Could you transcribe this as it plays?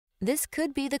This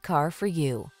could be the car for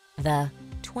you. The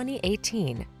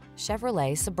 2018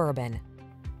 Chevrolet Suburban.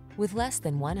 With less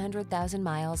than 100,000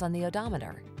 miles on the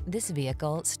odometer, this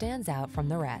vehicle stands out from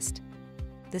the rest.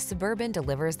 The Suburban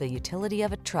delivers the utility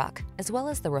of a truck, as well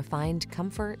as the refined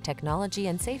comfort, technology,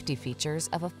 and safety features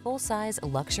of a full-size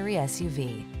luxury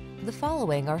SUV. The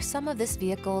following are some of this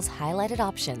vehicle's highlighted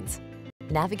options: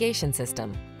 navigation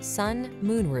system, sun,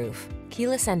 moonroof,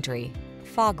 keyless entry,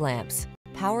 fog lamps,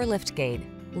 power liftgate,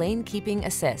 lane keeping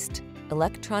assist,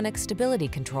 electronic stability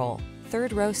control,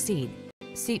 third row seat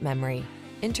memory,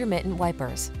 intermittent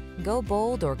wipers. Go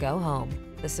bold or go home.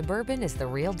 The Suburban is the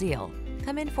real deal.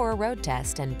 Come in for a road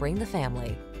test and bring the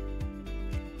family.